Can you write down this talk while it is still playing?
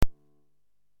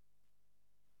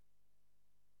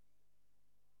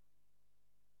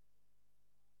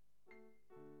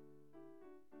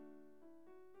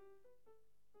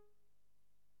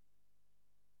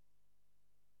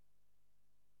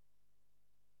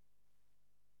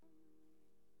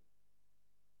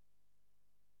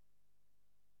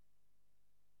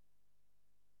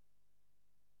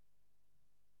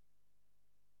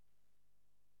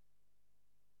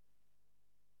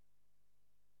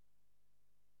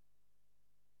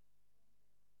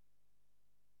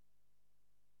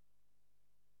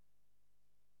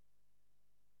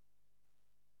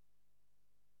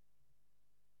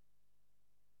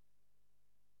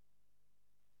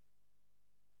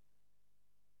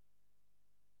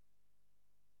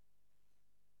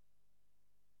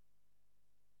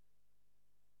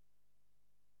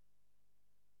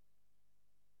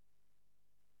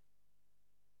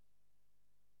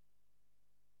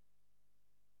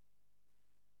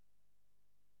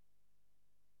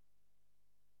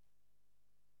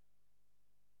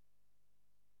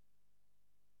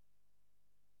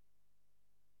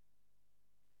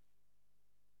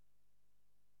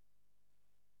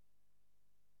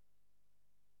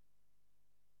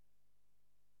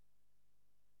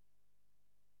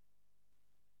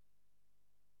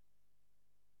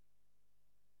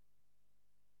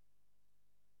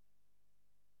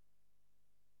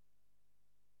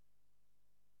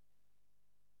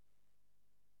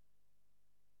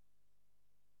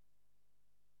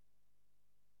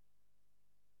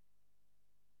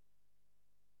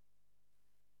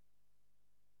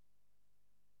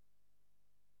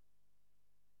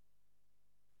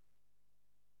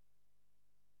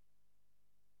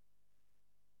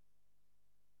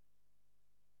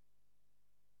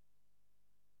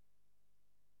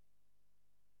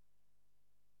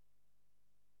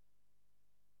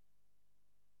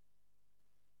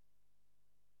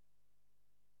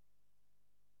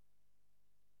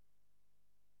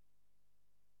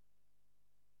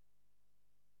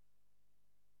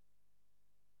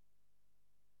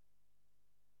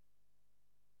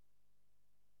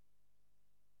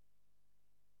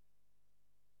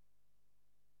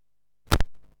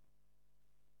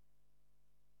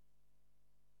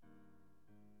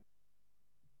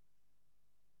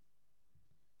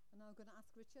I'm going to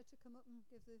ask Richard to come up and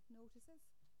give the notices.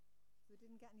 We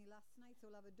didn't get any last night,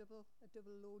 so we'll have a double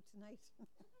load tonight.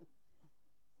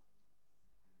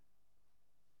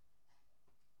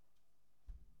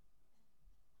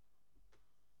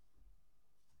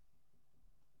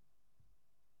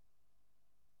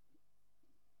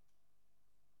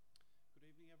 Good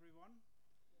evening, everyone.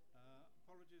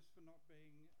 Apologies for not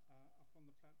being up on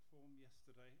the platform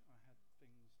yesterday. I had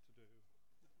things to do.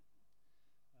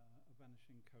 A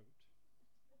vanishing coat.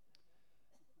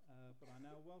 But I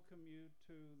now welcome you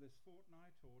to this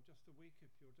fortnight, or just a week if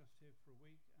you're just here for a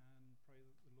week, and pray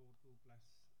that the Lord will bless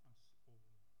us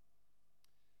all.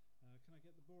 Can I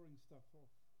get the boring stuff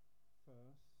off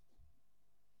first?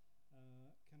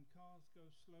 Can cars go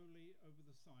slowly over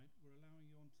the site? We're allowing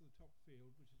you onto the top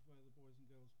field, which is where the boys and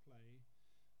girls play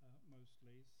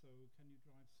mostly. So can you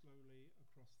drive slowly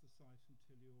across the site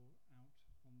until you're out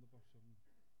on the bottom?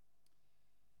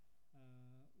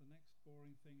 The next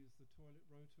boring thing is the toilet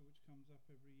rota, which comes up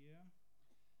every year.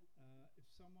 If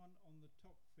someone on the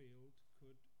top field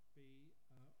could be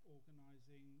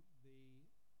organising the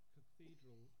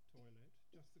cathedral toilet,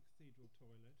 just the cathedral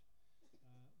toilet,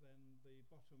 then the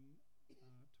bottom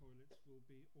toilets will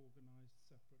be organised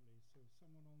separately. So if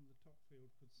someone on the top field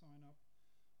could sign up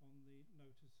on the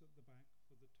notice at the back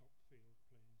for the top field,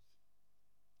 please.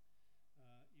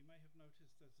 You may have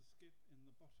noticed there's a skip in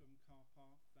the bottom car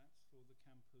park. That's for the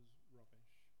campers'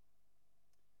 rubbish.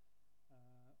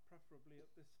 Preferably at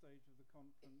this stage of the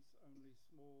conference, only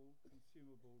small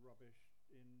consumable rubbish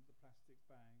in the plastic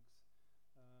bags.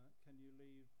 Can you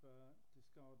leave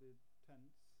discarded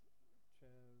tents,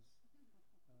 chairs,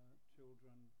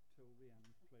 children till the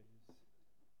end, please?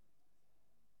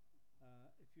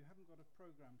 If you haven't got a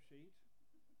programme sheet,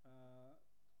 do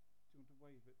you want to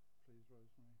wave it, please,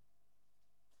 Rosemary?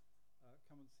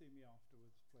 Come and see me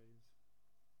afterwards, please.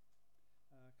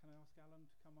 Can I ask Alan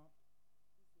to come up?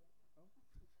 Oh.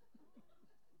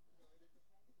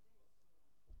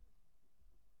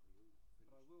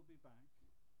 But I will be back.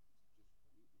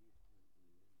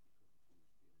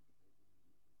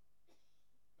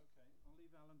 Okay, I'll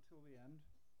leave Alan till the end.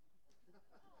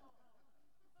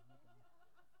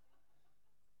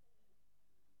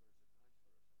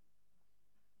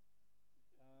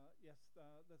 Yes,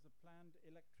 there's a planned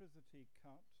electricity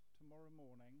cut tomorrow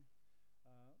morning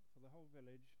for the whole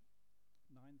village,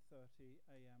 9:30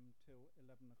 a.m. till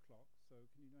 11 o'clock. So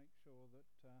can you make sure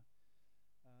that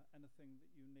anything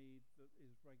that you need that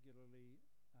is regularly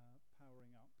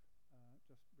powering up,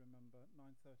 just remember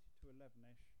 9:30 to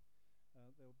 11ish,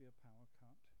 there'll be a power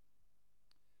cut.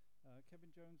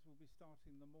 Kevin Jones will be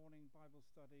starting the morning Bible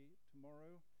study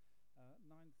tomorrow.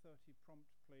 9:30 prompt,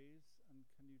 please, and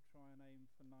can you try and aim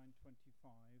for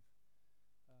 9:25?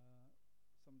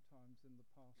 Sometimes in the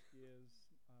past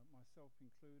years, myself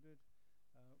included,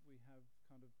 we have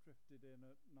kind of drifted in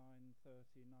at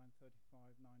 9:30,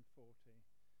 9:35, 9:40.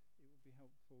 It would be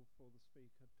helpful for the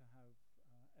speaker to have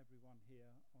everyone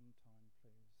here on time,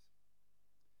 please.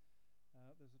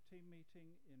 There's a team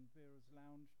meeting in Vera's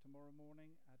Lounge tomorrow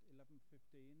morning at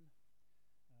 11:15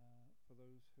 for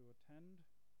those who attend.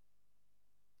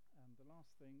 And the last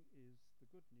thing is the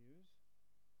good news.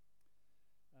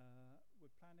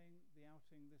 We're planning the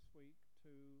outing this week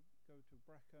to go to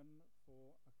Brecon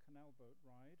for a canal boat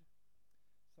ride.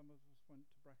 Some of us went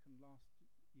to Brecon last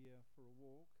year for a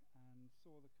walk and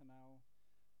saw the canal,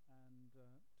 and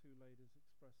two ladies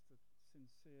expressed a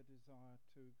sincere desire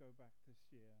to go back this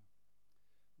year.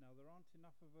 Now, there aren't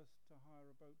enough of us to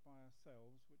hire a boat by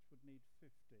ourselves, which would need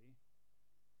 50.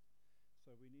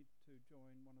 So we need to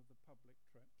join one of the public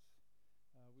trips.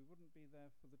 We wouldn't be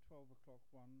there for the 12 o'clock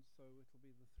one, so it'll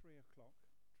be the 3 o'clock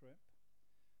trip.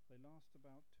 They last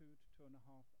about 2 to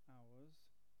 2.5 hours.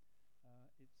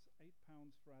 It's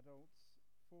 £8 for adults,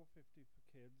 £4.50 for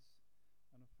kids,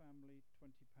 and a family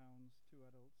 £20, 2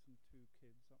 adults and 2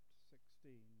 kids up to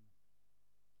 16.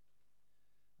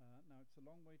 Now, it's a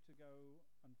long way to go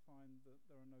and find that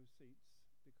there are no seats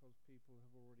because people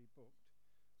have already booked.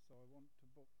 So I want to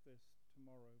book this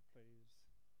tomorrow, please.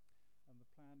 And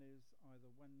the plan is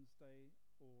either Wednesday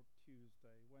or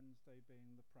Tuesday, Wednesday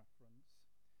being the preference.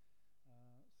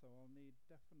 So I'll need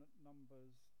definite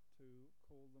numbers to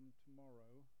call them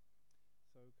tomorrow.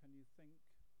 So can you think,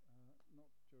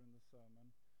 not during the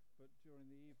sermon, but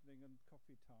during the evening and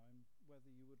coffee time,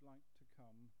 whether you would like to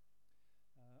come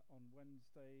on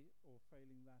Wednesday, or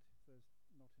failing that, if there's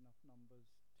not enough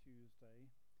numbers, Tuesday.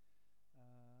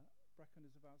 Brecon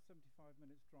is about 75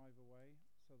 minutes drive away,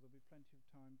 so there'll be plenty of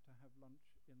time to have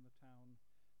lunch in the town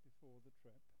before the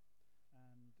trip.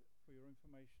 And for your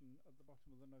information, at the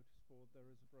bottom of the notice board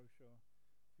there is a brochure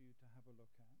for you to have a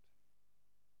look at.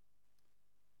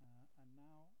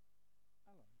 now,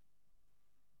 Alan.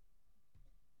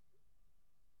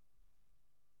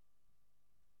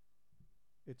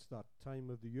 It's that time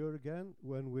of the year again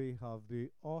when we have the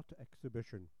art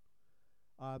exhibition.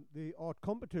 The art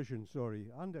competition,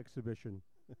 and exhibition.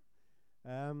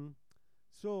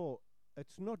 So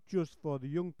it's not just for the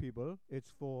young people,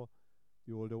 it's for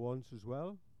the older ones as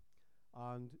well.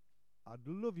 And I'd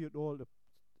love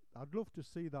to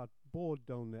see that board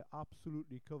down there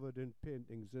absolutely covered in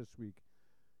paintings this week.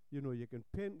 You know, you can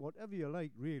paint whatever you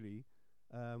like, really.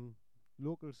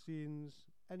 Local scenes,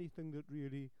 anything that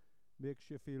really makes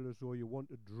you feel as though you want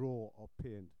to draw or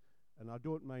paint. And I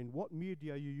don't mind what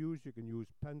media you use. You can use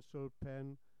pencil,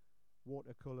 pen,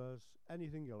 watercolors,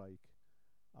 anything you like.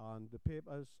 And the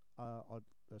papers,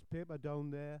 there's paper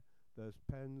down there, there's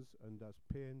pens, and there's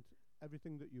paint,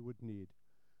 everything that you would need.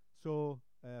 So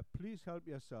please help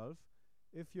yourself.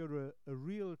 If you're a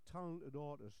real talented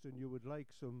artist and you would like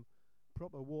some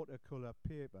proper watercolor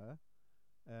paper,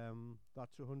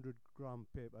 that's 100-gram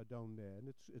paper down there, and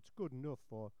it's good enough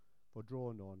for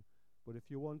drawing on. But if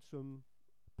you want some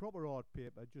proper art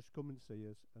paper, just come and see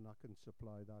us, and I can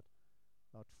supply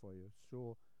that for you.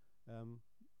 So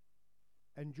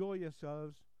enjoy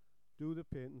yourselves, do the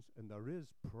paintings, and there is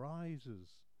prizes.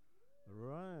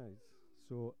 Right,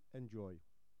 so enjoy.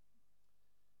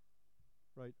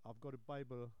 Right, I've got a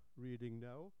Bible reading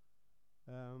now.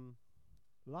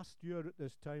 Last year at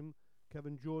this time,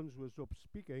 Kevin Jones was up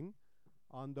speaking,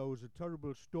 and there was a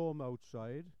terrible storm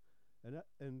outside.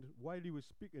 And while he was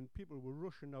speaking, people were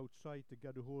rushing outside to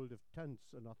get a hold of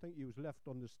tents, and I think he was left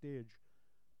on the stage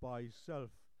by himself.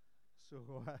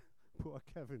 So poor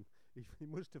Kevin, he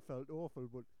must have felt awful,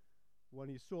 but when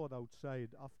he saw it outside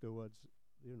afterwards,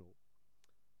 you know,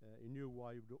 he knew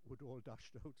why we'd all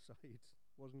dashed outside.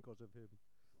 Wasn't because of him.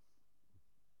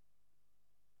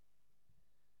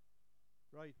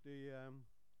 Right, the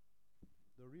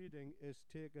reading is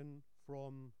taken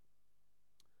from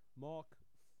Mark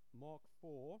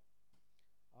 4,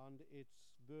 and it's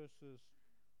verses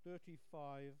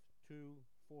 35 to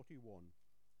 41.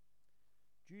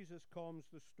 Jesus calms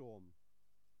the storm.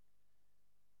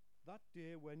 That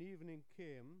day when evening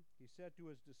came, he said to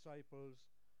his disciples,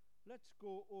 "Let's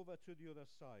go over to the other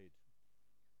side."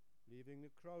 Leaving the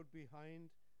crowd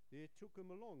behind, they took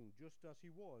him along just as he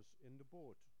was in the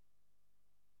boat.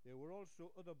 There were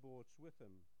also other boats with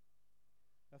him.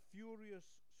 A furious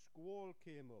squall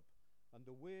came up, and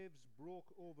the waves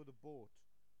broke over the boat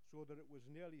so that it was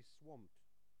nearly swamped.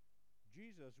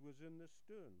 Jesus was in the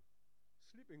stern,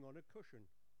 sleeping on a cushion.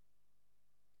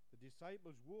 The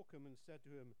disciples woke him and said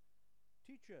to him,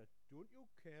 "Teacher, don't you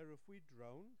care if we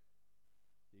drown?"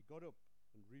 He got up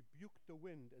and rebuked the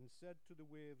wind and said to the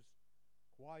waves,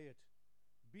 "Quiet,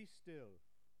 be still."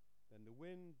 Then the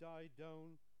wind died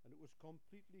down, and it was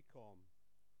completely calm.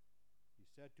 He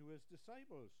said to his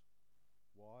disciples,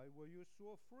 "Why were you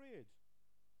so afraid?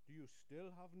 Do you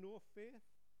still have no faith?"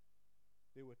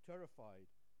 They were terrified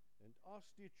and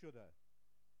asked each other,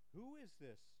 "Who is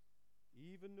this?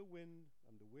 Even the wind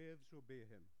and the waves obey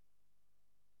him."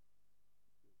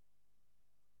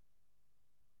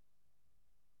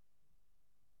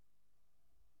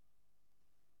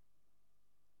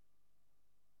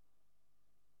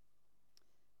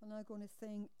 We're now going to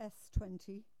sing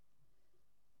S20.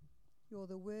 You're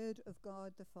the Word of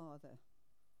God the Father.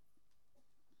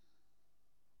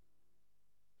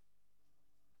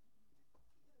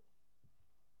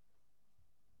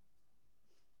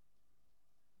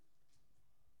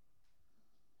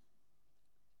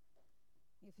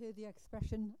 You've heard the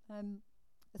expression,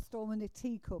 a storm in a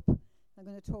teacup. I'm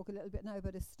going to talk a little bit now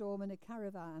about a storm in a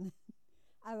caravan,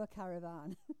 our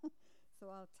caravan. So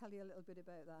I'll tell you a little bit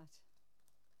about that.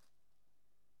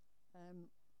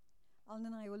 Alan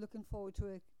and I were looking forward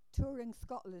to touring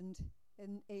Scotland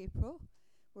in April.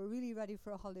 We're really ready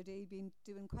for a holiday. Been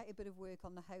doing quite a bit of work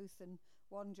on the house, and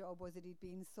one job was that he'd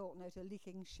been sorting out a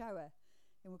leaking shower,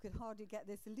 and we could hardly get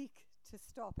this leak to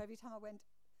stop. Every time I went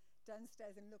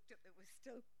downstairs and looked up, it was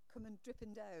still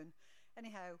dripping down.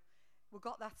 Anyhow, we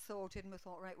got that sorted, and we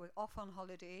thought, right, we're off on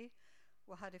holiday.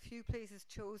 We had a few places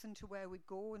chosen to where we'd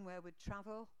go and where we'd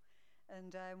travel,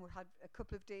 and we had a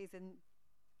couple of days in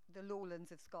the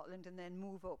lowlands of Scotland and then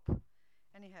move up.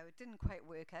 Anyhow, it didn't quite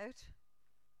work out.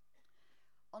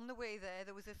 On the way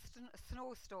there was a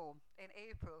snowstorm in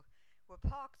April. We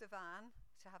parked the van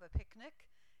to have a picnic,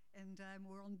 and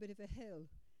we're on a bit of a hill,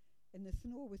 and the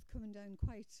snow was coming down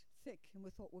quite thick, and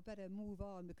we thought we'd better move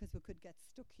on because we could get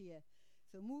stuck here.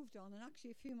 So moved on, and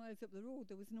actually a few miles up the road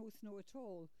there was no snow at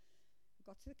all. We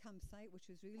got to the campsite, which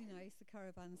was really nice, the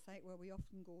caravan site where we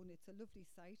often go, and it's a lovely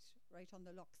site right on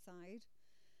the loch side.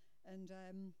 And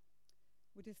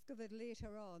we discovered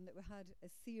later on that we had a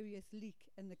serious leak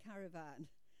in the caravan.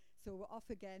 So we're off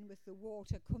again with the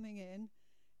water coming in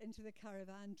into the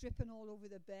caravan, dripping all over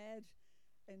the bed.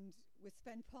 And we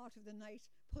spent part of the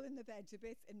night pulling the bed to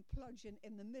bits and plunging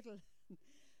in the middle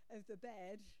of the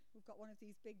bed. We've got one of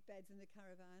these big beds in the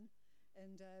caravan.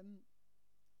 And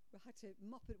we had to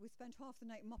mop it. We spent half the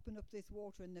night mopping up this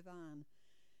water in the van.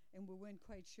 And we weren't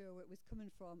quite sure where it was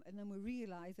coming from. And then we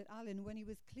realised that Alan, when he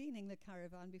was cleaning the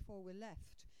caravan before we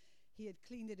left, he had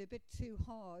cleaned it a bit too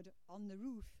hard on the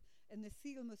roof, and the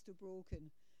seal must have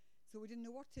broken. So we didn't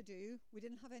know what to do. We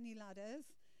didn't have any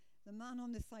ladders. The man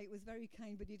on the site was very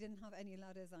kind, but he didn't have any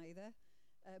ladders either.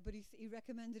 But he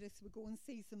recommended us we go and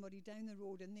see somebody down the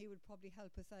road, and they would probably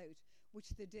help us out,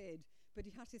 which they did. But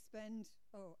he had to spend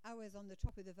hours on the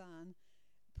top of the van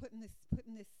putting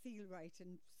this seal right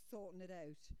and sorting it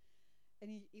out. And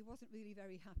he wasn't really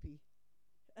very happy,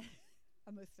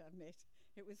 I must admit.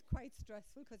 It was quite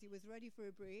stressful because he was ready for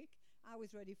a break. I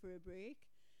was ready for a break.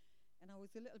 And I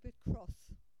was a little bit cross,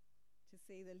 to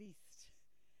say the least.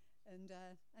 And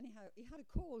anyhow, he had a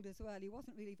cold as well. He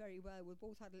wasn't really very well. We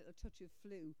both had a little touch of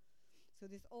flu. So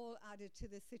this all added to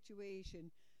the situation.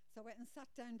 So I went and sat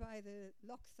down by the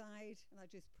lock side, and I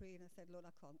just prayed, and I said, Lord,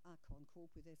 I can't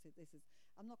cope with this.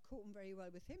 I'm not coping very well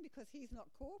with him because he's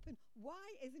not coping.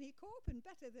 Why isn't he coping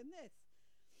better than this?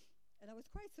 And I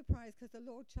was quite surprised because the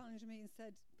Lord challenged me and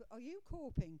said, but are you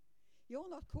coping?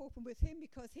 You're not coping with him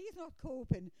because he's not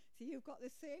coping. So you've got the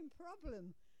same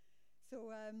problem.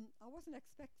 So I wasn't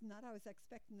expecting that. I was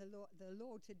expecting the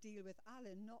Lord to deal with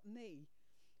Alan, not me.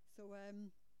 So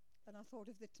and I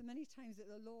thought of the many times that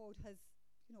the Lord has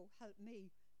helped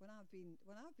me when I've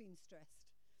been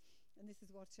stressed, and this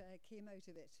is what came out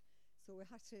of it. So we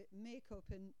had to make up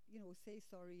and say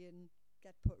sorry and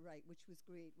get put right, which was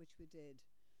great, which we did.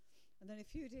 And then a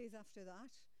few days after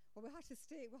that, we had to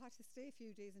stay a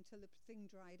few days until the thing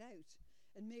dried out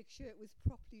and make sure it was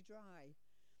properly dry.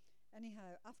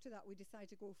 Anyhow, after that we decided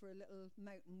to go for a little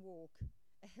mountain walk,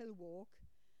 a hill walk,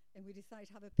 and we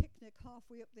decided to have a picnic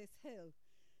halfway up this hill.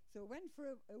 So I went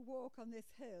for a walk on this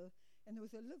hill, and there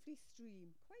was a lovely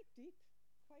stream, quite deep,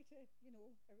 quite a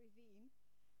ravine.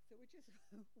 So we just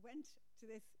went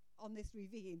on this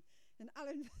ravine, and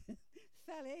Alan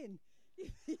fell in. He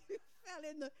fell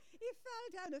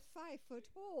down a 5-foot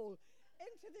hole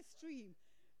into the stream.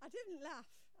 I didn't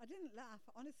laugh.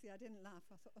 Honestly, I didn't laugh.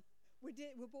 I thought we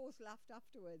both laughed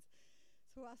afterwards.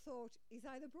 So I thought he's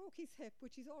either broke his hip,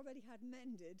 which he's already had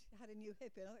mended, had a new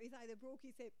hip in. He's either broke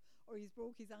his hip or he's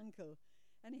broke his ankle.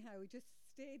 Anyhow, he just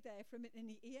stayed there for a minute, and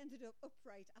he ended up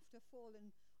upright after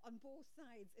falling on both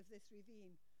sides of this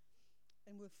ravine.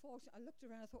 And I looked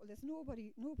around, I thought, well, there's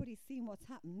nobody's seen what's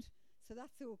happened, so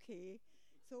that's okay.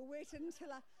 So I waited until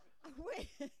I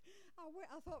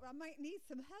thought I might need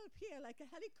some help here, like a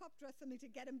helicopter or something,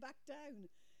 to get him back down.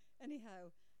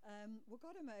 Anyhow, we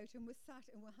got him out, and we sat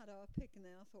and we had our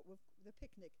picnic. I thought, the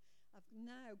picnic, I've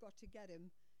now got to get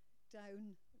him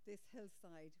down this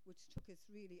hillside, which took us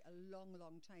really a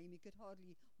long time. He could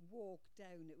hardly walk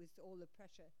down. It was all the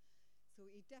pressure. So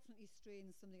he definitely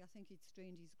strained something. I think he'd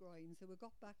strained his groin. So we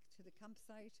got back to the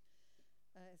campsite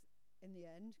in the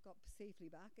end, got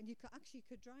safely back. And you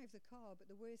could drive the car,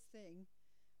 but the worst thing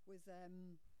was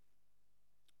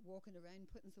walking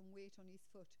around, putting some weight on his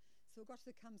foot. So we got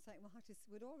to the campsite, and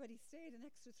we'd already stayed an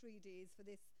extra 3 days for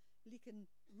this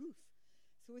leaking roof.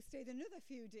 So we stayed another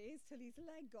few days till his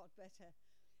leg got better.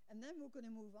 And then we're going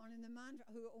to move on, and the man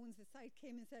who owns the site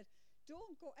came and said,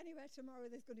 don't go anywhere tomorrow,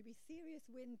 there's going to be serious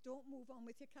wind, don't move on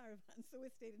with your caravan. So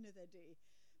we stayed another day.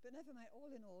 But never mind,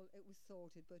 all in all, it was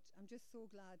sorted. But I'm just so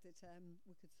glad that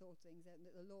we could sort things out, and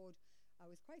that the Lord, I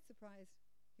was quite surprised,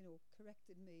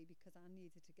 corrected me, because I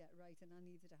needed to get right, and I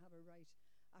needed to have a right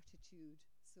attitude.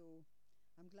 So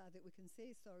I'm glad that we can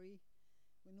say sorry,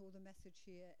 we know the message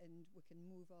here, and we can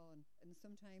move on. And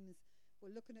sometimes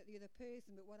we're looking at the other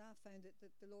person, but what I found that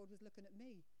the Lord was looking at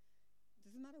me. It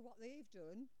doesn't matter what they've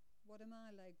done. What am I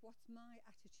like? What's my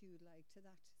attitude like to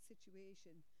that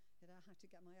situation? That I had to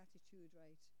get my attitude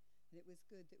right. And it was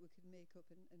good that we could make up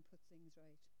and put things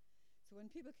right. So when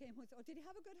people came home and said, did you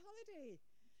have a good holiday?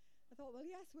 I thought, well,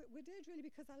 yes, we did really,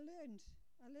 because I learned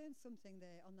something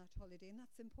there on that holiday. And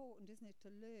that's important, isn't it,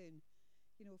 to learn,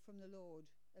 from the Lord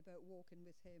about walking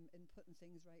with him and putting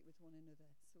things right with one another.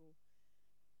 So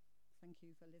thank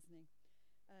you for listening.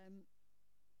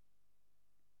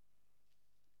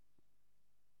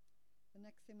 The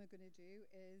next thing we're going to do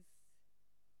is,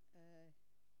 well,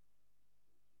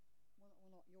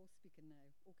 not you're speaking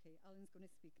now. Okay, Alan's going to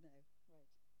speak now. Right.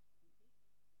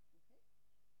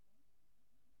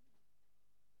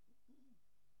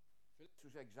 Phillips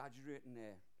was exaggerating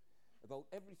there. about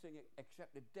everything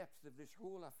except the depth of this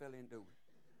hole I fell into.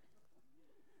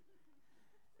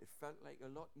 It felt like a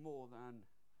lot more than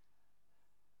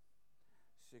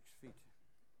 6 feet.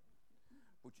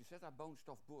 But she said I bounced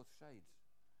off both sides.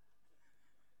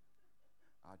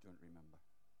 I don't remember.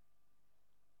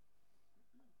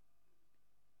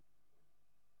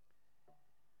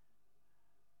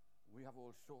 We have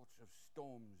all sorts of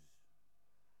storms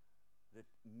that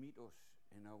meet us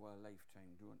in our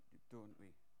lifetime, don't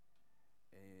we?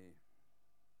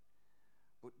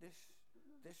 But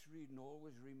this reading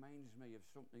always reminds me of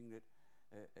something that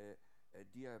a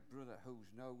dear brother who's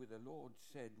now with the Lord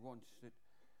said once, that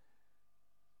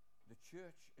the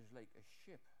church is like a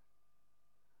ship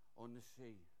on the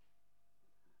sea.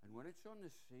 And when it's on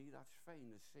the sea, that's fine.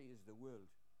 The sea is the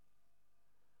world.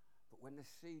 But when the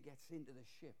sea gets into the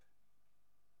ship,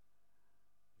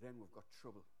 then we've got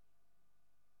trouble.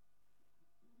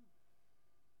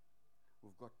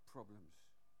 We've got problems.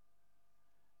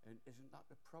 And isn't that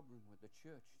the problem with the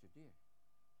church today?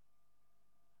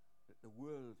 That the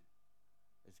world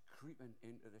is creeping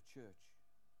into the church.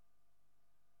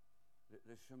 That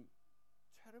there's some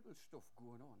terrible stuff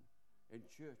going on in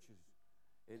churches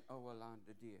in our land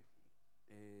today.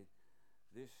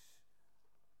 This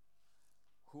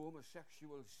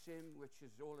homosexual sin, which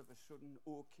is all of a sudden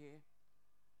okay,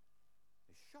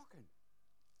 is shocking.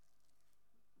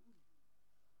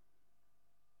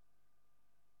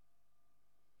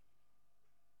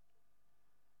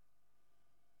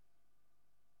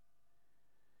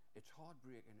 It's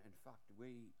heartbreaking. In fact,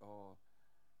 we are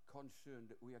concerned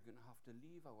that we are going to have to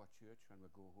leave our church when we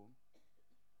go home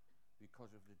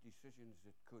because of the decisions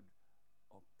that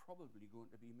are probably going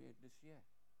to be made this year.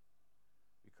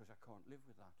 Because I can't live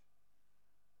with that,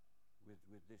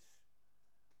 with this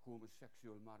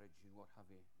homosexual marriage and what have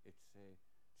you. It's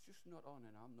just not on,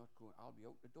 and I'm not going. I'll be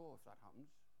out the door if that happens.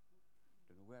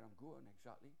 Don't know where I'm going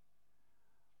exactly,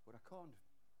 but I can't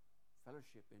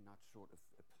fellowship in that sort of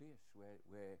a place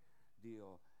where they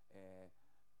are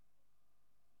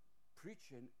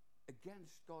preaching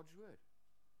against God's word.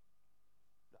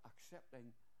 They're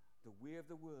accepting the way of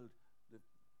the world.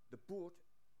 The boat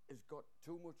has got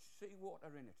too much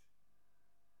seawater in it.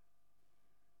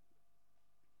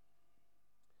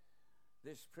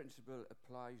 This principle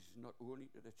applies not only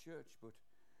to the church but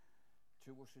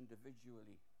to us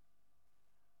individually.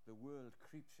 The world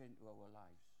creeps into our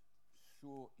lives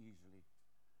so easily.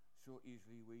 So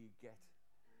easily we get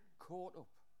caught up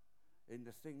in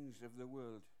the things of the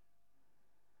world.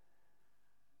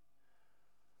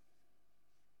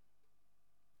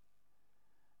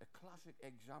 A classic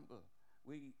example,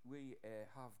 we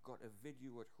have got a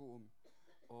video at home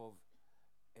of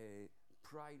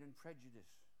Pride and Prejudice.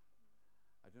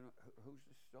 I don't know who's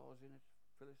the stars in it,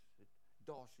 Phyllis?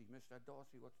 Darcy, Mr.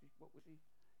 Darcy. What was he?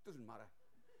 Doesn't matter.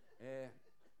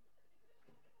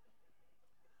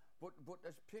 But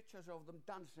there's pictures of them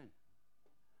dancing,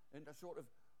 and they're sort of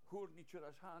holding each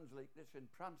other's hands like this and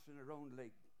prancing around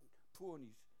like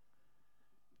ponies.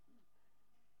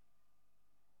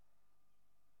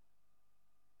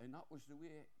 And that was the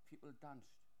way people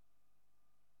danced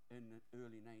in the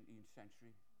early 19th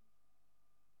century.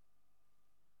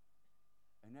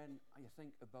 And then I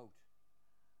think about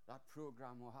that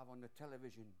program we'll have on the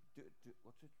television.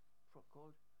 What's it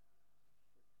called?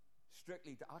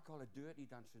 Strictly, I call it Dirty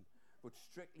Dancing, but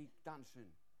Strictly Dancing.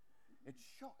 It's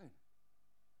shocking.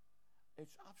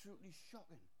 It's absolutely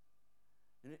shocking.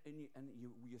 And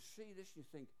you see this, you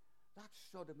think, that's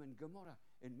Sodom and Gomorrah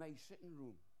in my sitting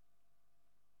room.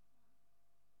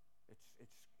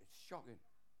 It's shocking.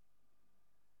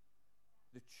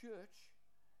 The church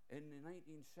in the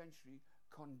 19th century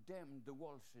condemned the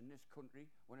waltz in this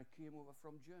country when it came over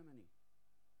from Germany.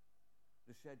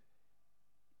 They said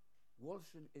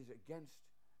waltzing is against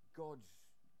God's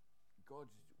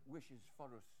wishes for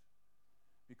us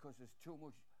because there's too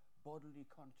much bodily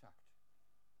contact.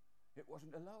 It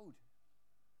wasn't allowed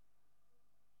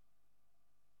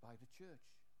by the church.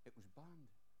 It was banned.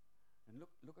 And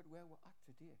look at where we're at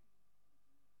today.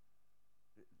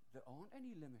 There aren't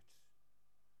any limits.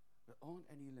 There aren't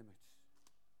any limits.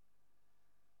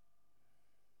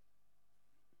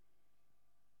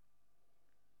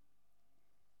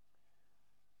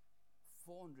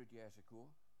 $400 years ago,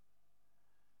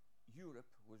 Europe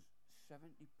was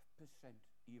 70%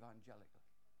 evangelical.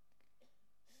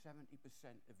 70%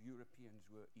 of Europeans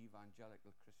were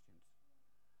evangelical Christians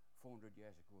 400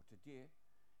 years ago. Today,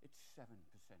 it's 7%.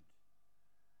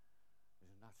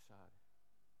 Isn't that sad?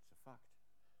 It's a fact.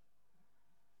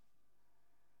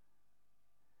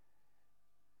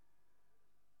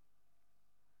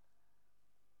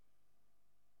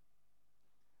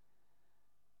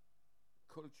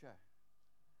 culture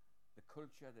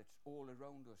that's all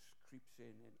around us creeps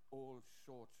in all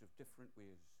sorts of different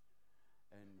ways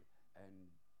and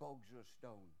bogs us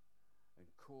down and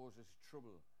causes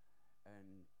trouble,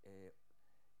 and it's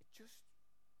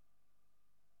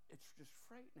just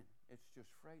frightening. It's just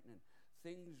frightening.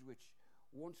 Things which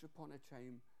once upon a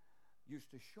time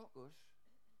used to shock us.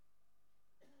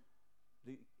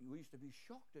 We used to be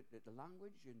shocked at the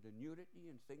language and the nudity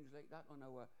and things like that on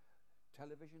our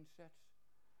television sets.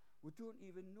 We don't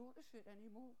even notice it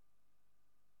anymore.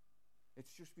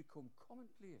 It's just become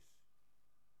commonplace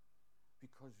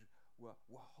because we're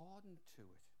hardened to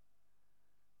it.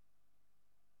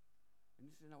 And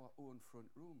this is in our own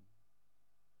front room.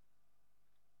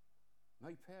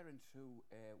 My parents, who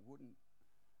wouldn't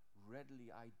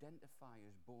readily identify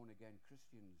as born-again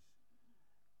Christians,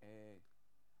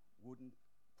 wouldn't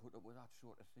put up with that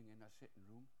sort of thing in their sitting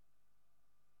room.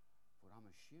 But I'm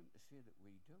ashamed to say that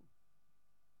we do.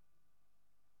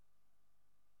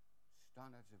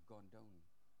 Standards have gone down,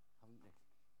 haven't they?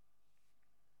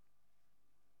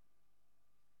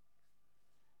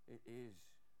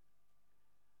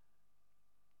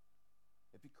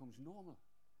 It becomes normal.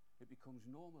 It becomes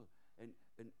normal. And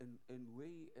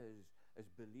we as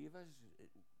believers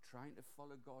trying to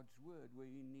follow God's word,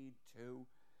 we need to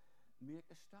make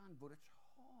a stand. But it's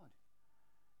hard.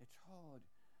 It's hard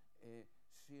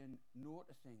saying no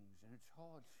to things, and it's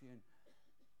hard saying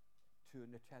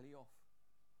turn the telly off.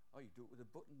 Oh, you do it with a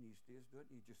button these days,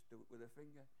 don't you? You just do it with a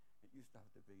finger. It used to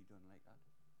have to be done like that.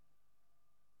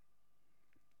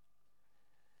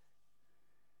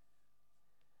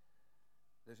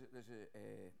 There's a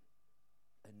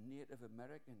Native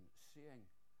American saying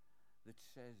that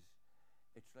says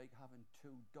it's like having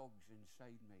two dogs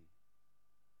inside me.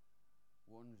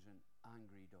 One's an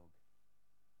angry dog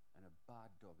and a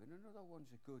bad dog, and another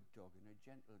one's a good dog and a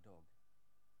gentle dog.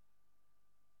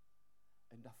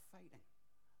 And they're fighting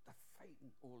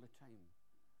all the time.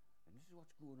 And this is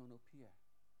what's going on up here.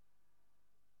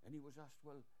 And he was asked,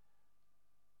 well,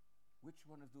 which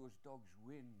one of those dogs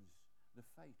wins the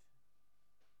fight?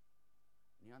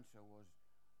 And the answer was,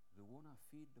 the one I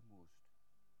feed the most.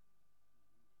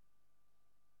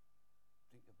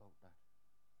 Think about that.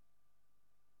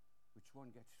 Which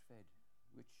one gets fed?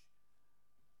 Which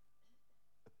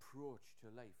approach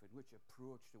to life and which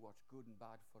approach to what's good and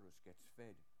bad for us gets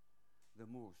fed the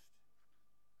most?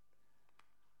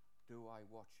 Do I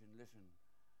watch and listen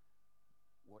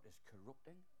what is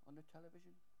corrupting on the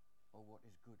television, or what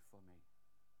is good for me?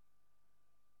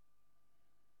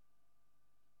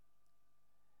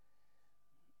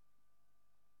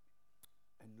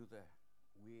 Another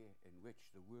way in which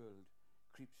the world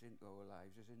creeps into our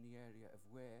lives is in the area of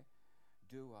where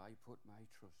do I put my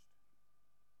trust?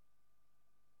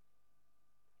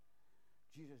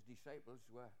 Jesus' disciples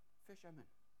were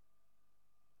fishermen.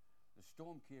 The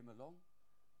storm came along,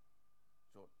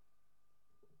 so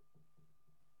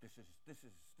this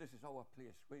is our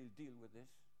place. We'll deal with this.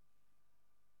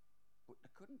 But they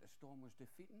couldn't. The storm was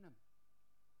defeating them.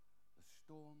 The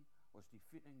storm was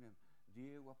defeating them.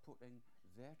 They were putting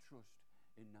their trust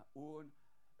in their own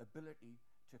ability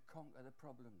to conquer the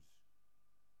problems.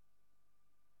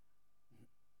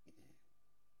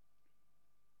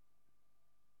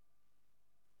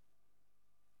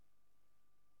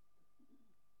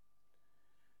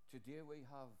 Today we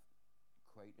have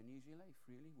quite an easy life,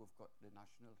 really. We've got the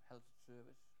National Health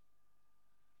Service.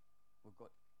 We've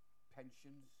got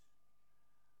pensions.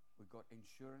 We've got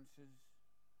insurances.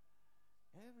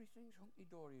 Everything's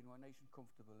hunky-dory and we're nice and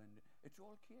comfortable, and it's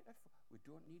all catered for. We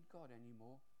don't need God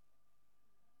anymore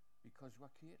because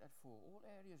we're catered for. All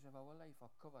areas of our life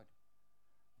are covered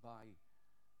by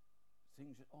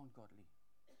things that aren't godly.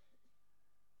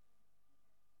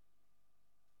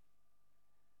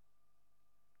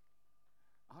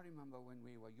 I remember when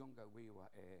we were younger, we were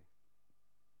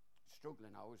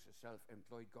struggling. I was a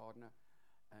self-employed gardener,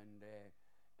 and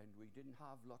we didn't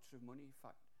have lots of money. In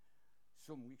fact,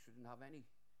 some weeks we didn't have any.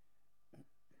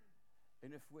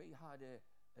 And if we had a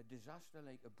disaster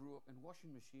like a broken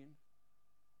washing machine,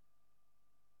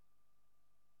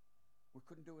 we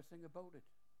couldn't do a thing about it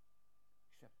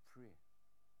except pray.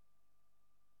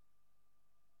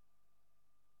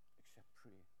 Except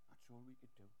pray. That's all we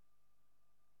could do.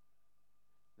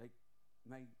 Like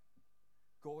my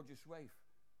gorgeous wife,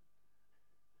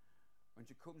 when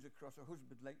she comes across a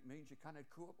husband like me and she cannot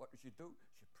cope, what does she do?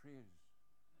 She prays.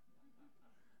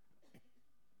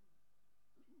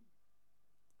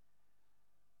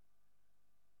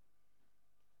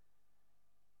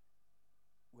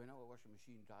 When our washing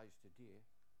machine dies today,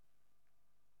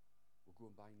 we'll go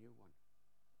and buy a new one.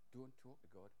 Don't talk to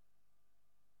God.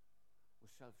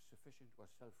 we're self-sufficient,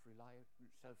 we're self-reliant,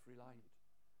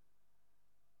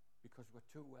 because we're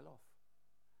too well off.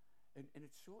 And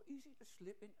it's so easy to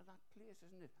slip into that place,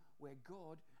 isn't it, where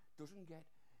God doesn't get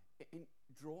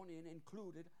drawn in,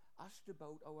 included, asked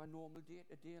about our normal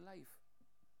day-to-day life.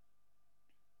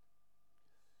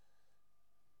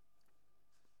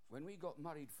 When we got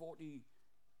married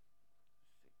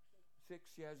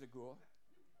 46 years ago,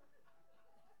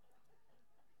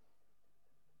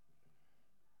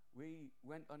 we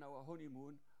went on our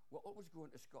honeymoon. We're always going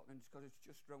to Scotland because it's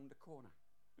just round the corner.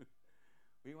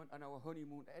 We went on our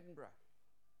honeymoon to Edinburgh,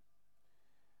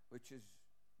 which is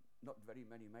not very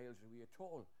many miles away at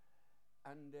all.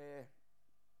 And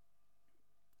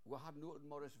we had an old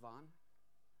Morris van.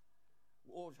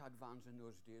 We always had vans in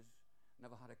those days.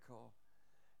 Never had a car.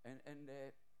 And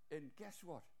guess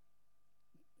what?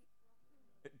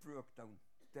 It broke down.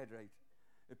 Dead right.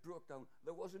 It broke down.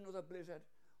 There was another blizzard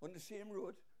on the same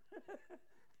road.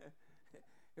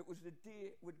 It was the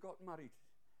day we'd got married,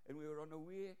 and we were on our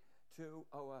way to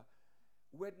our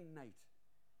wedding night,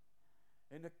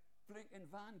 and a blinking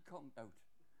van come out.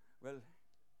 Well,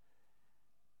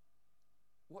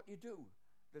 what you do?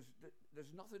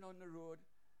 There's nothing on the road.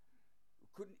 We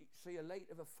couldn't see a light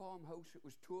of a farmhouse. It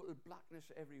was total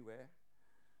blackness everywhere.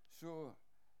 So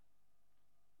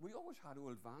we always had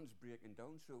old vans breaking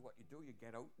down. So what you do, you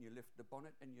get out and you lift the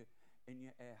bonnet and you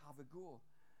have a go.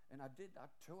 And I did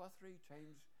that 2 or 3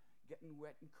 times, getting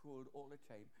wet and cold all the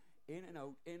time. In and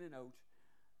out,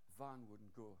 van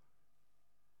wouldn't go.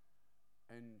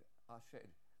 And I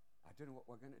said, I don't know what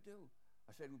we're going to do.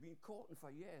 I said, we've been courting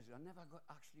for years. I never got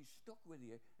actually stuck with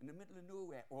you in the middle of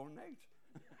nowhere all night.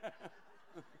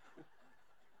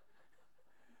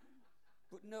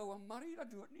 But no, I'm married, I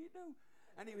don't need to.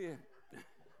 Anyway.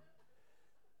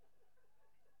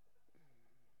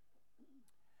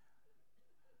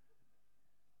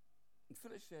 And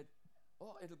Phyllis said,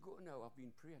 oh, it'll go now, I've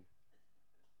been praying.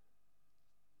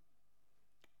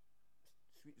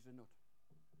 Sweet as a nut.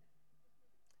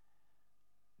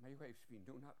 My wife's been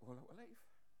doing that all our life.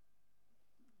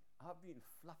 I've been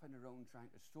flapping around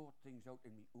trying to sort things out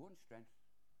in my own strength.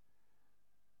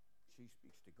 She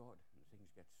speaks to God and things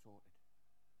get sorted.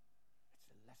 It's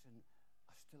a lesson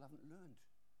I still haven't learned.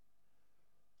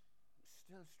 I'm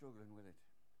still struggling with it.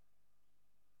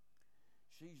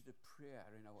 She's the prayer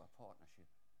in our partnership.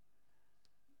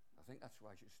 I think that's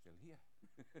why she's still here.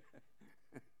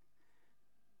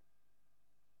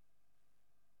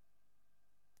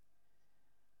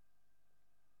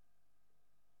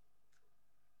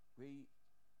 We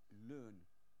learn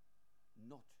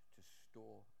not to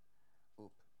store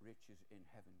up riches in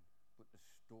heaven, but to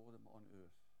store them on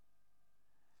earth.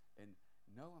 And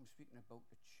now I'm speaking about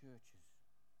the churches.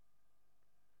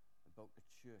 About the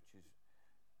churches.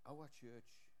 Our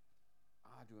church,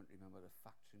 I don't remember the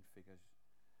facts and figures,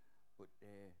 but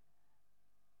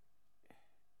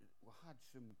we had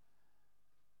some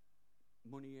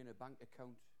money in a bank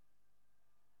account,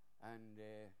 and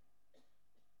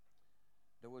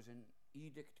there was an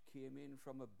edict came in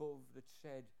from above that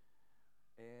said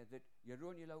that you're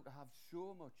only allowed to have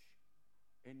so much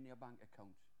in your bank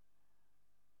account.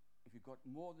 If you've got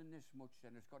more than this much,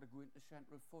 then it's got to go into the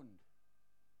central fund.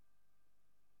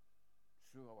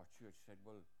 So our church said,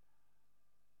 well,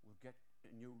 we'll get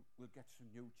some new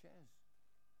chairs,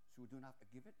 so we don't have to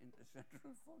give it into the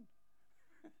central fund.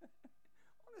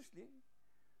 Honestly.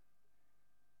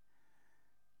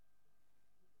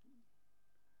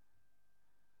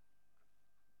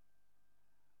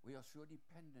 We are so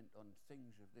dependent on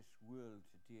things of this world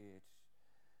today, it's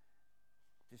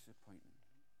disappointing.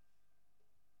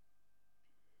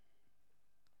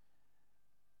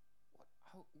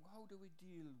 How do we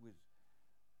deal with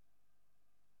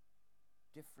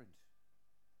different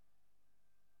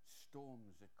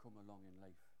storms that come along in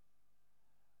life?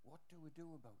 What do we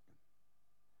do about them?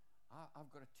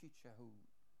 I've got a teacher who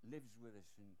lives with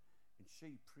us, and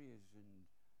she prays, and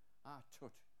I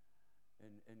tut.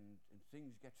 And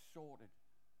things get sorted.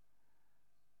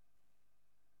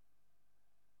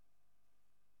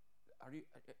 I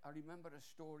remember a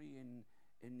story in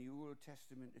the Old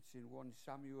Testament. It's in 1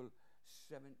 Samuel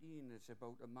 17. It's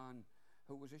about a man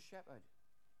who was a shepherd.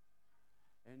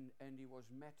 And he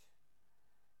was met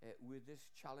with this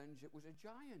challenge. It was a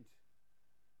giant.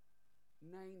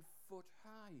 9 foot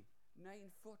high.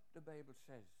 9 foot, the Bible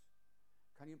says.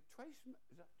 Is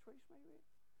that twice my weight?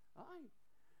 Aye.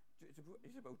 It's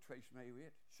about twice my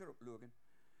weight. Shut up, Logan.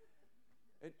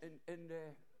 And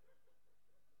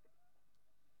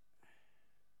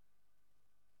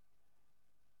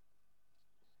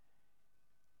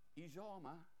his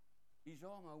armor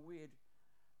weighed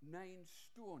 9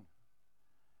 stone.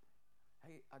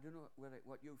 Hey, I don't know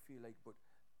what you feel like, but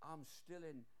I'm still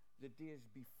in the days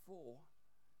before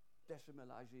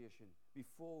decimalisation,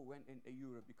 before we went into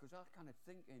Europe, because I kind of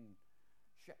think in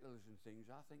shekels and things.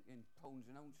 I think in pounds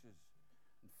and ounces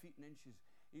and feet and inches.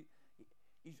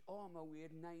 His armour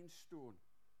weighed 9 stone.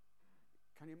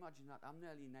 Can you imagine that? I'm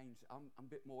nearly 9. I'm a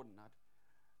bit more than that.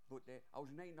 But I was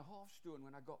 9.5 stone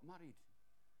when I got married.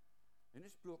 And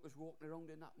this bloke was walking around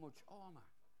in that much armour.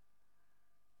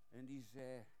 And they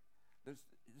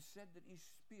said that his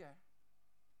spear,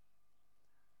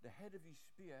 the head of his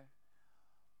spear,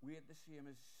 weighed the same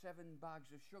as 7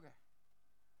 bags of sugar.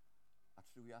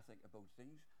 That's the way I think about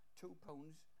things. 2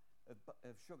 pounds of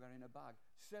sugar in a bag.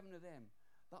 7 of them.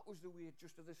 That was the weight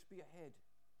just of the spearhead.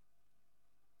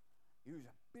 He was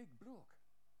a big bloke.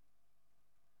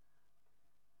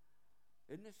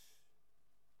 And this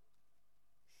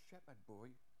shepherd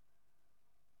boy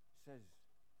says,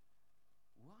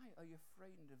 why are you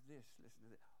frightened of this? Listen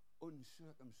to this.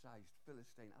 Uncircumcised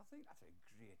Philistine. I think that's a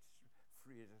great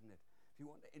phrase, isn't it? If you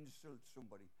want to insult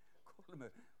somebody, call him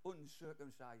an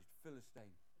uncircumcised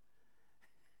Philistine.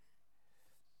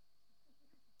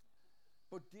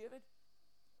 But David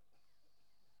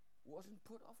wasn't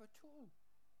put off at all.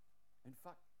 In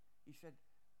fact, he said,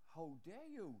 how dare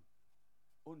you,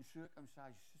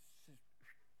 uncircumcised,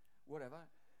 whatever,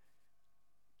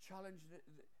 challenge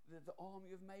the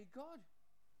army of my God.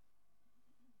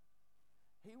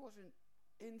 He wasn't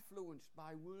influenced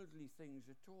by worldly things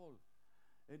at all.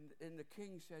 And the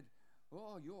king said,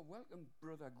 oh, you're welcome,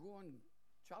 brother, go and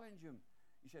challenge him.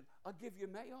 He said, I'll give you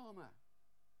my armour.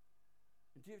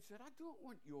 And David said, I don't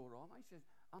want your armour. He says,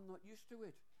 I'm not used to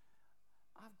it.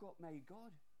 I've got my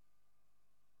God.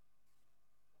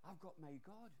 I've got my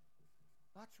God.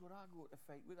 That's what I go to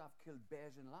fight with. I've killed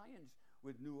bears and lions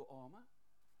with no armour.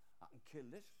 I can kill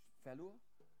this fellow.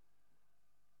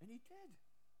 And he did.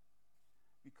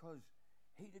 Because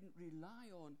he didn't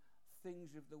rely on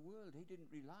things of the world. He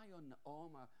didn't rely on the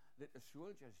armour that the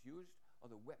soldiers used or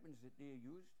the weapons that they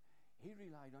used. He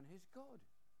relied on his God.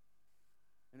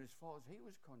 And as far as he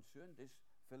was concerned, this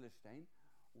Philistine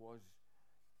was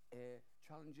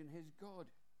challenging his God.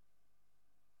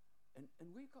 And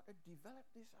we've got to develop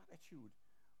this attitude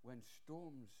when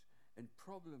storms and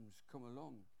problems come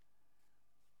along.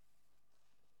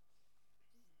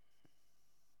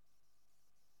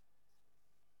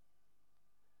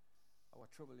 Our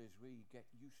trouble is we get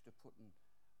used to putting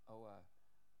our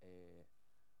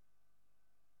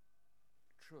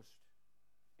trust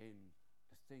in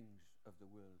the things of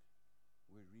the world.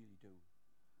 We really do.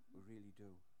 We really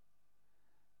do.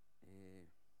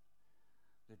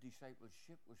 The disciples'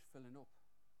 ship was filling up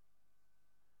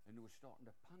and they were starting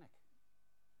to panic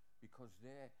because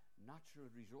their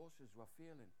natural resources were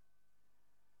failing.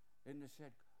 And they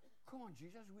said, come on,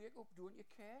 Jesus, wake up, don't you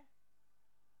care?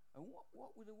 And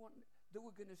what were they wanting? They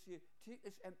were going to say, take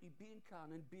this empty bean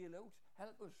can and bail out,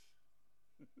 help us.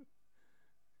 They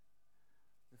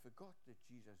forgot that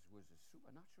Jesus was a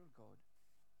supernatural God.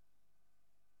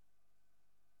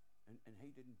 And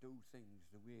he didn't do things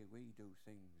the way we do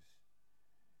things.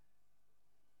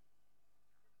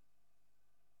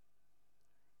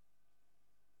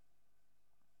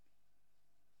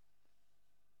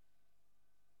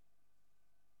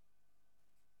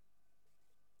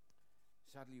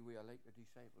 Sadly, we are like the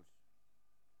disciples.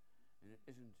 And it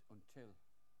isn't until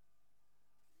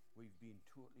we've been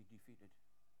totally defeated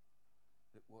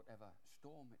that whatever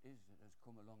storm it is that has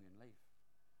come along in life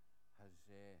has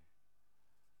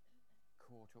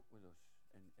caught up with us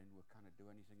and we cannot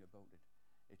do anything about it.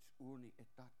 It's only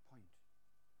at that point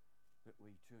that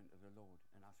we turn to the Lord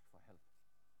and ask for help.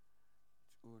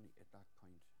 It's only at that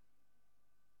point.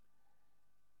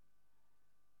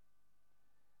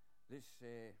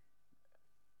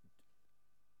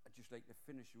 I'd just like to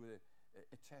finish with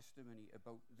a testimony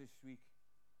about this week,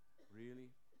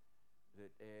 really,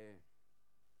 that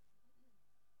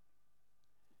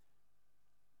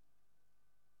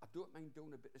I don't mind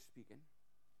doing a bit of speaking,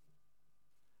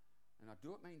 and I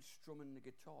don't mind strumming the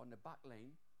guitar on the back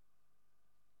line,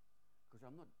 because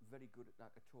I'm not very good at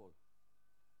that at all.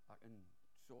 I can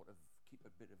sort of keep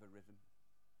a bit of a rhythm.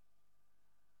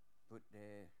 But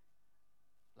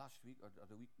last week, or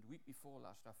the week before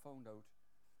last, I found out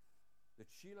that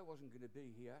Sheila wasn't going to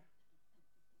be here.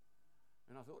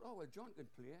 And I thought, oh, well, John can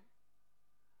play.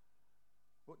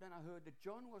 But then I heard that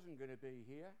John wasn't going to be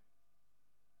here.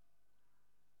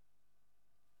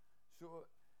 So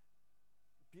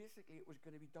basically it was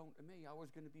going to be down to me. I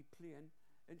was going to be playing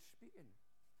and speaking.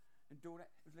 And doing it.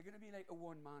 It was going to be like a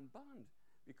one-man band,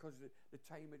 because the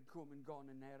time had come and gone,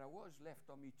 and there I was,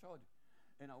 left on me Todd.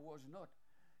 And I was not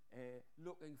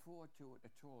looking forward to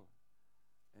it at all.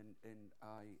 and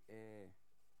I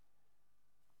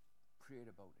prayed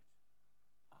about it.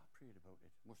 I prayed about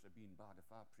it. Must have been bad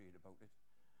if I prayed about it.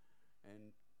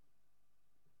 And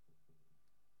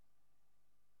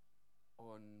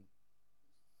on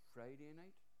Friday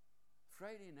night,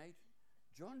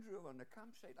 John drove on the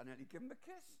campsite and nearly gave him a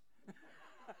kiss.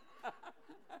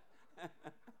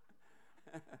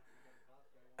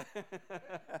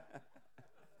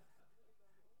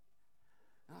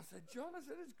 And I said, John, it's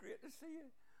great to see you.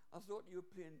 I thought you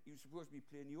were supposed to be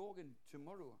playing the organ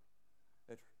tomorrow,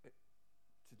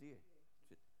 today,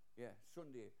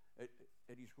 Sunday,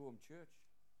 at his home church.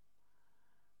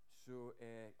 So,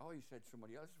 he said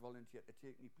somebody else volunteered to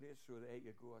take me place, so there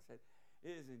you go. I said,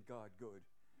 isn't God good?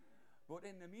 But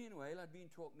in the meanwhile, I'd been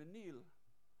talking to Neil,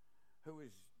 who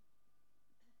is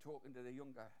talking to the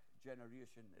younger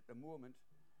generation at the moment,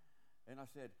 and I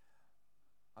said,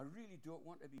 I really don't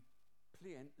want to be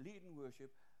leading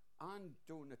worship and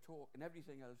doing the talk and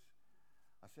everything else.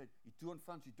 I said, you don't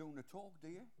fancy doing the talk, do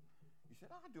you? He said,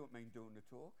 I don't mind doing the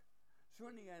talk. So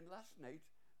in the end, last night,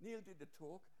 Neil did the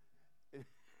talk.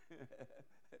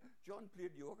 John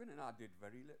played the organ and I did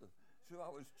very little. So I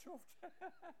was chuffed.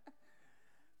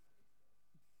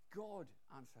 God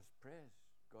answers prayers.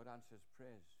 God answers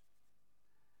prayers.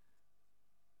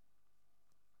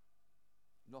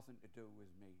 Nothing to do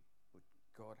with me, but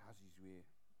God has his way.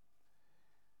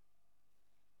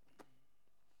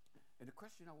 And the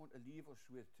question I want to leave us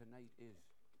with tonight is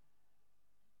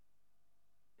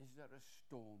there a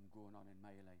storm going on in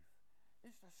my life?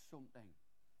 Is there something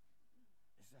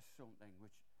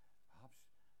which perhaps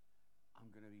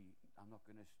I'm not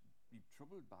going to be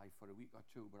troubled by for a week or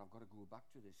two, but I've got to go back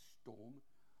to this storm,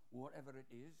 whatever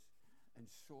it is, and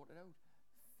sort it out,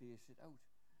 face it out.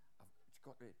 It's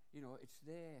got to, it's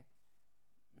there.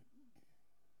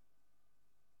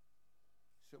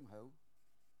 Somehow,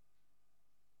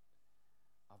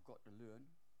 I've got to learn,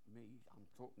 I'm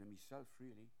talking to myself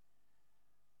really,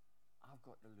 I've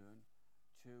got to learn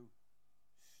to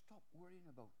stop worrying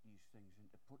about these things and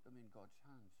to put them in God's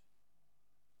hands.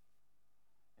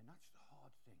 And that's the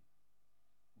hard thing.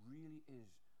 Really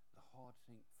is the hard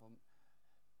thing. Some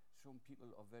people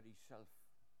are very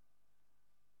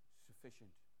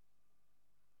self-sufficient.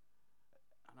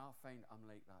 And I find I'm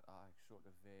like that. I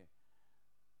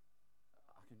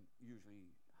can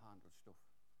usually handle stuff.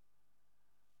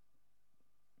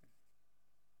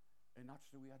 And that's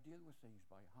the way I deal with things,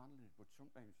 by handling it. But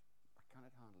sometimes I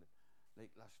cannot handle it.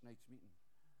 Like last night's meeting.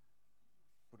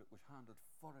 But it was handled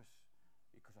for us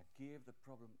because I gave the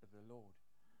problem to the Lord.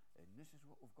 And this is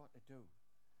what we've got to do.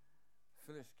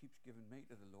 Phyllis keeps giving me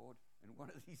to the Lord, and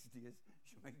one of these days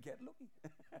she might get lucky.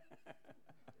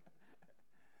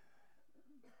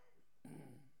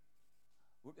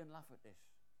 We can laugh at this.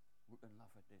 But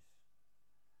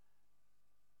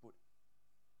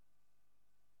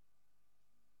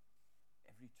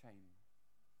every time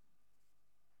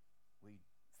we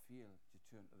fail to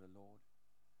turn to the Lord,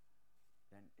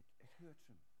 then it hurts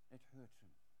him. It hurts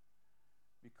him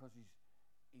because he's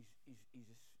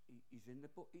in the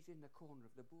corner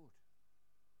of the boat.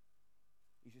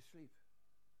 He's asleep,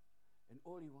 and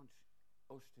all he wants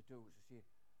us to do is to say,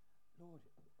 Lord,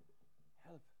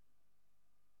 help.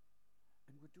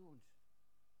 And we don't.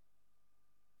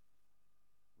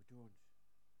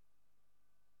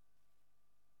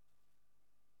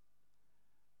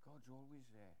 God's always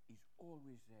there. He's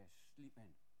always there,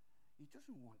 sleeping. He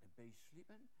doesn't want to be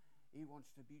sleeping. He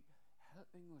wants to be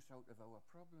helping us out of our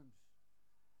problems.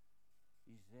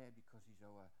 He's there because he's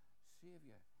our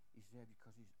Saviour. He's there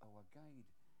because he's our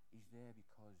guide. He's there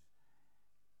because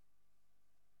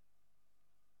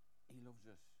he loves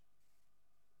us.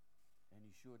 And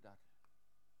he showed that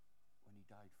when he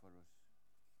died for us.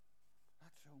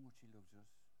 That's how much he loves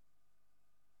us.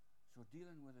 So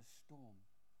dealing with a storm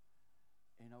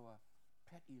in our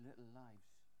petty little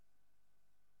lives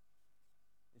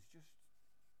is just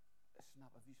a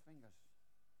snap of his fingers.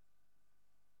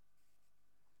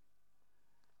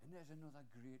 And there's another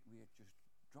great way it just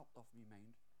dropped off my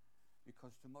mind,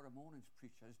 because tomorrow morning's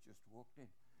preacher has just walked in.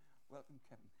 Welcome,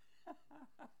 Kevin.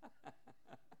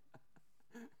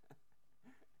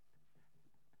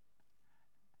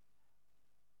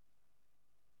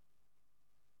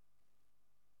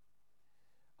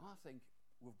 I think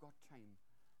we've got time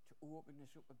to open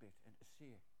this up a bit and to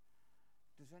say,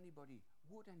 would anybody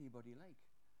like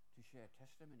to share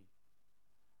testimony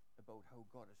about how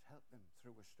God has helped them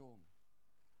through a storm?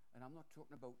 And I'm not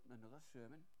talking about another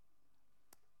sermon.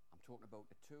 I'm talking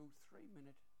about a 2-3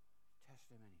 minute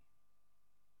testimony.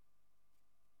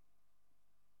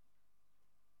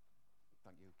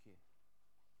 Thank you, Kay.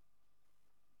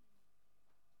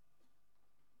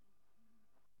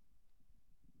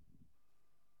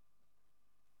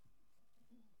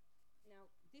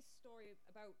 story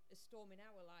about a storm in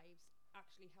our lives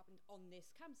actually happened on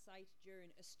this campsite during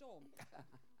a storm.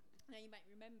 Now, you might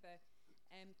remember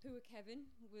poor Kevin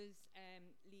was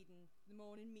leading the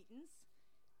morning meetings,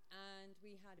 and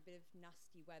we had a bit of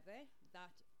nasty weather that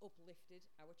uplifted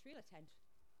our trailer tent.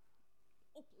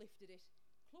 Uplifted it.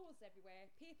 Clothes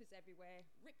everywhere, papers everywhere,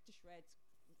 ripped to shreds,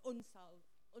 we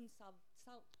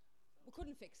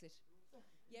couldn't fix it.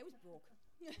 Yeah, it was broke.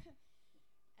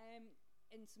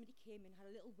 And somebody came and had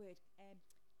a little word.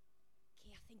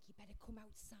 Kay, I think you better come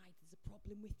outside. There's a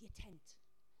problem with your tent.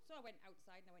 So I went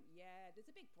outside and I went, yeah,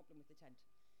 there's a big problem with the tent.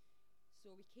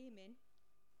 So we came in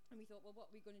and we thought, well,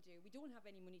 what are we going to do? We don't have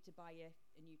any money to buy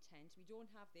a new tent. We don't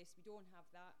have this. We don't have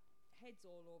that. Heads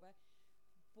all over.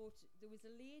 But there was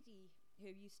a lady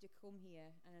who used to come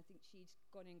here, and I think she'd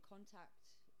gone in contact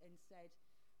and said,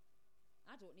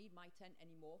 I don't need my tent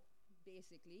anymore,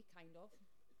 basically, kind of.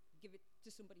 Give it to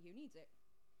somebody who needs it.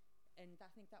 And I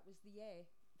think that was the year,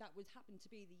 that would happen to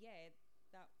be the year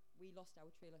that we lost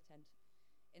our trailer tent.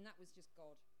 And that was just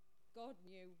God. God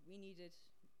knew we needed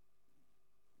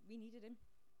him,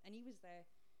 and he was there.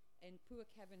 And poor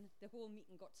Kevin, the whole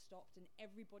meeting got stopped, and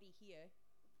everybody here,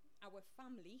 our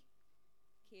family,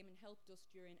 came and helped us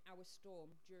during our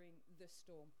storm, during the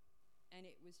storm. And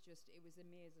it was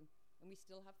amazing. And we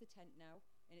still have the tent now,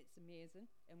 and it's amazing,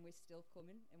 and we're still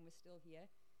coming, and we're still here.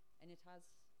 And it has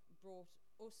brought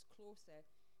us closer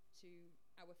to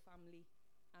our family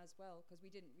as well, because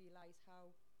we didn't realise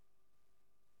how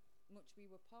much we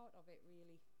were part of it,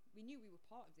 really. We knew we were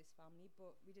part of this family,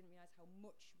 but we didn't realise how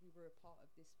much we were a part of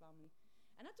this family.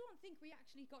 And I don't think we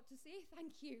actually got to say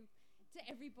thank you to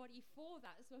everybody for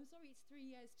that. So I'm sorry it's 3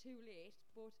 years too late,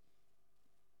 but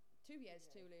 2 years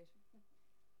too late.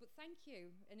 But thank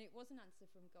you. And it was an answer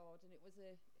from God, and it was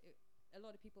a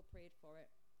lot of people prayed for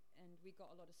it. And we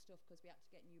got a lot of stuff because we had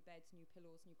to get new beds, new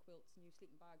pillows, new quilts, new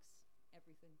sleeping bags,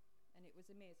 everything. And it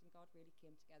was amazing. God really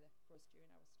came together for us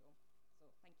during our storm. So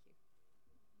thank you.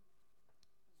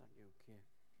 Thank you, Kay.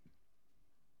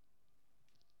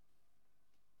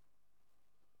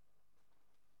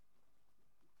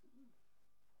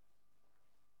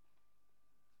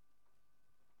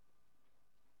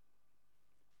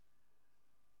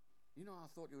 You know, I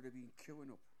thought you would have been queuing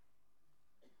up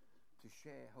to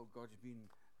share how God's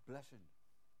been blessing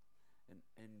and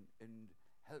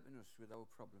helping us with our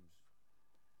problems.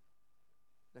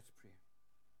 Let's pray.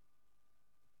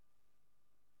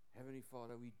 Heavenly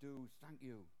Father, we do thank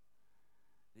you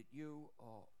that you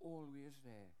are always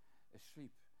there,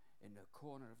 asleep in the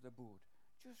corner of the boat,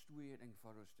 just waiting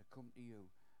for us to come to you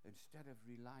instead of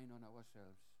relying on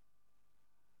ourselves.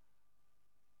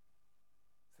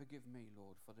 Forgive me,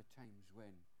 Lord, for the times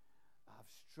when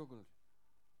I've struggled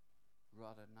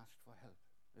rather than asked for help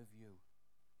of you.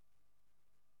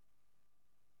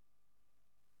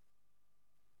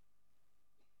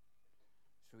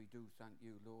 So we do thank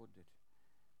you, Lord, that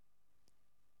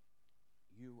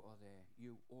you are there.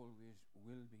 You always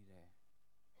will be there.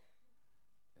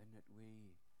 And that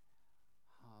we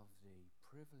have the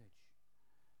privilege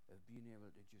of being able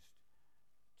to just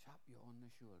tap you on the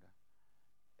shoulder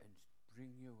and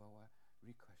bring you our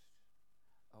requests,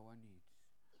 our needs,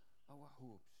 our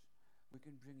hopes. We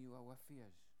can bring you our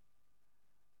fears.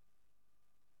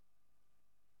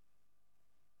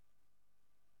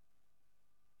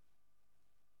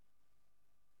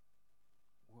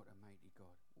 What a mighty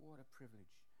God. What a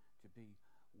privilege to be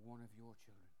one of your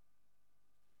children.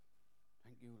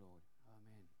 Thank you, Lord.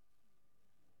 Amen.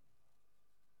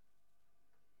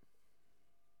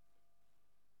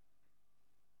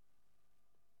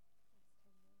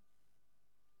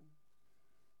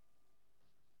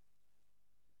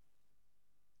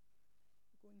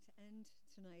 We're going to end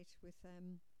tonight with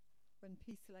When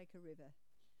Peace Like a River,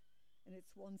 and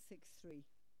it's 163.